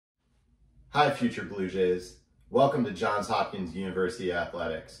Hi, future Blue Jays. Welcome to Johns Hopkins University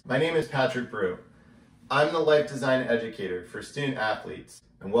Athletics. My name is Patrick Brugh. I'm the Life Design Educator for student athletes,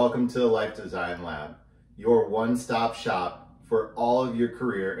 and welcome to the Life Design Lab, your one-stop shop for all of your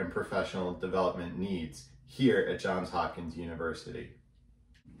career and professional development needs here at Johns Hopkins University.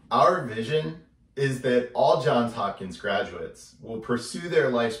 Our vision is that all Johns Hopkins graduates will pursue their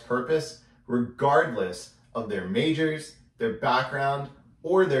life's purpose regardless of their majors, their background,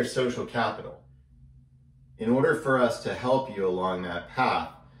 or their social capital. In order for us to help you along that path,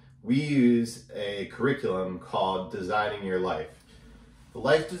 we use a curriculum called Designing Your Life. The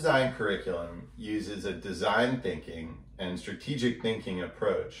Life Design curriculum uses a design thinking and strategic thinking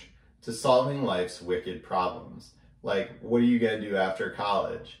approach to solving life's wicked problems, like what are you going to do after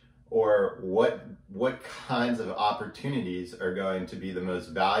college, or what kinds of opportunities are going to be the most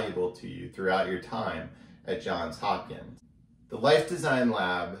valuable to you throughout your time at Johns Hopkins. The Life Design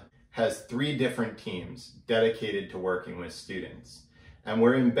Lab has 3 different teams dedicated to working with students, and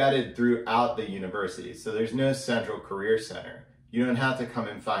we're embedded throughout the university, so there's no central career center. You don't have to come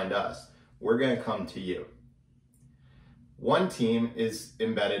and find us. We're going to come to you. One team is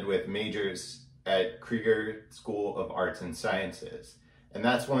embedded with majors at Krieger School of Arts and Sciences, and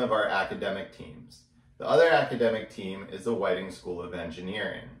that's one of our academic teams. The other academic team is the Whiting School of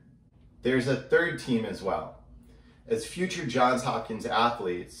Engineering. There's a third team as well. As future Johns Hopkins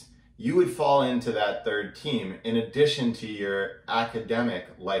athletes, you would fall into that third team in addition to your academic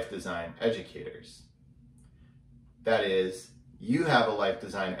life design educators. That is, you have a life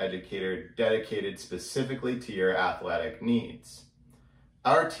design educator dedicated specifically to your athletic needs.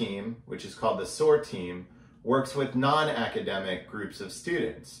 Our team, which is called the SOAR team, works with non-academic groups of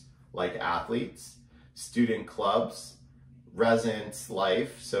students, like athletes, student clubs, residence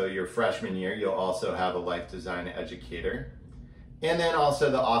life, so your freshman year you'll also have a life design educator, and then also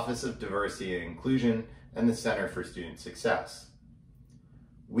the Office of Diversity and Inclusion and the Center for Student Success.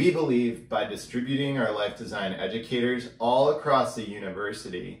 We believe by distributing our life design educators all across the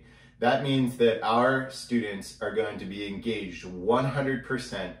university, that means that our students are going to be engaged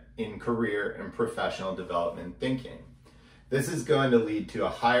 100% in career and professional development thinking. This is going to lead to a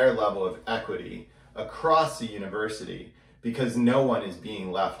higher level of equity across the university because no one is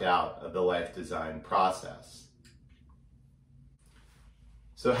being left out of the life design process.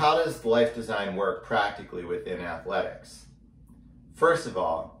 So how does life design work practically within athletics? First of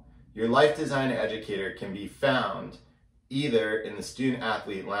all, your life design educator can be found either in the Student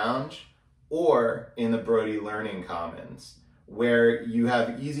Athlete Lounge or in the Brody Learning Commons, where you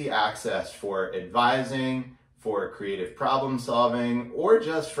have easy access for advising, for creative problem solving, or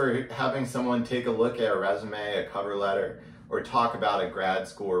just for having someone take a look at a resume, a cover letter, or talk about a grad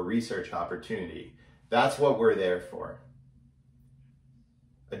school or research opportunity. That's what we're there for.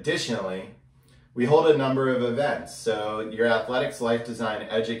 Additionally, we hold a number of events. So your athletics life design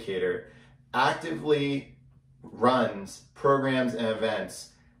educator actively runs programs and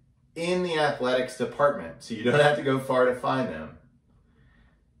events in the athletics department, so you don't have to go far to find them,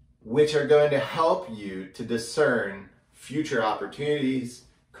 which are going to help you to discern future opportunities,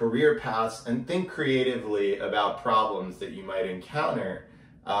 career paths, and think creatively about problems that you might encounter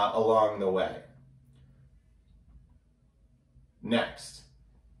along the way. Next,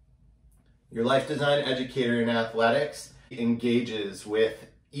 your life design educator in athletics engages with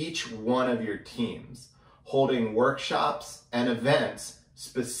each one of your teams, holding workshops and events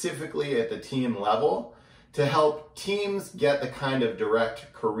specifically at the team level to help teams get the kind of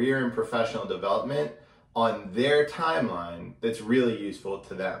direct career and professional development on their timeline that's really useful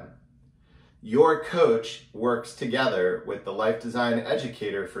to them. Your coach works together with the life design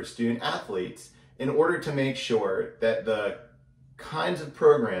educator for student athletes in order to make sure that the kinds of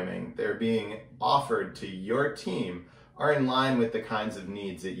programming that are being offered to your team are in line with the kinds of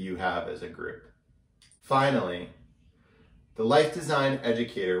needs that you have as a group. Finally, the life design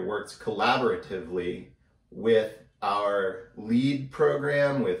educator works collaboratively with our lead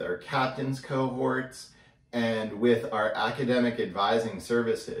program, with our captains cohorts, and with our academic advising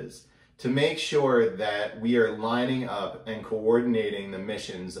services to make sure that we are lining up and coordinating the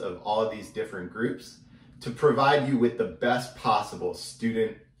missions of all of these different groups to provide you with the best possible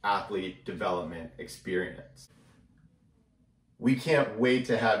student-athlete development experience. We can't wait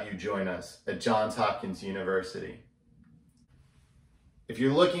to have you join us at Johns Hopkins University. If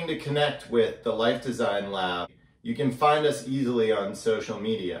you're looking to connect with the Life Design Lab, you can find us easily on social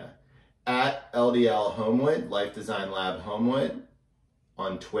media at LDL Homewood, Life Design Lab Homewood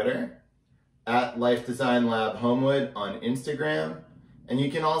on Twitter, at Life Design Lab Homewood on Instagram, and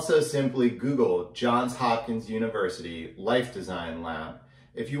you can also simply Google Johns Hopkins University Life Design Lab,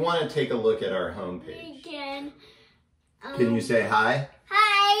 If you want to take a look at our homepage, Can you say hi?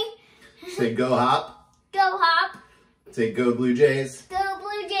 Hi. Say go Hop. Go Hop. Say go Blue Jays. Go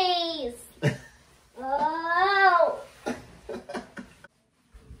Blue Jays. Oh.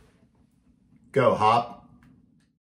 Go Hop.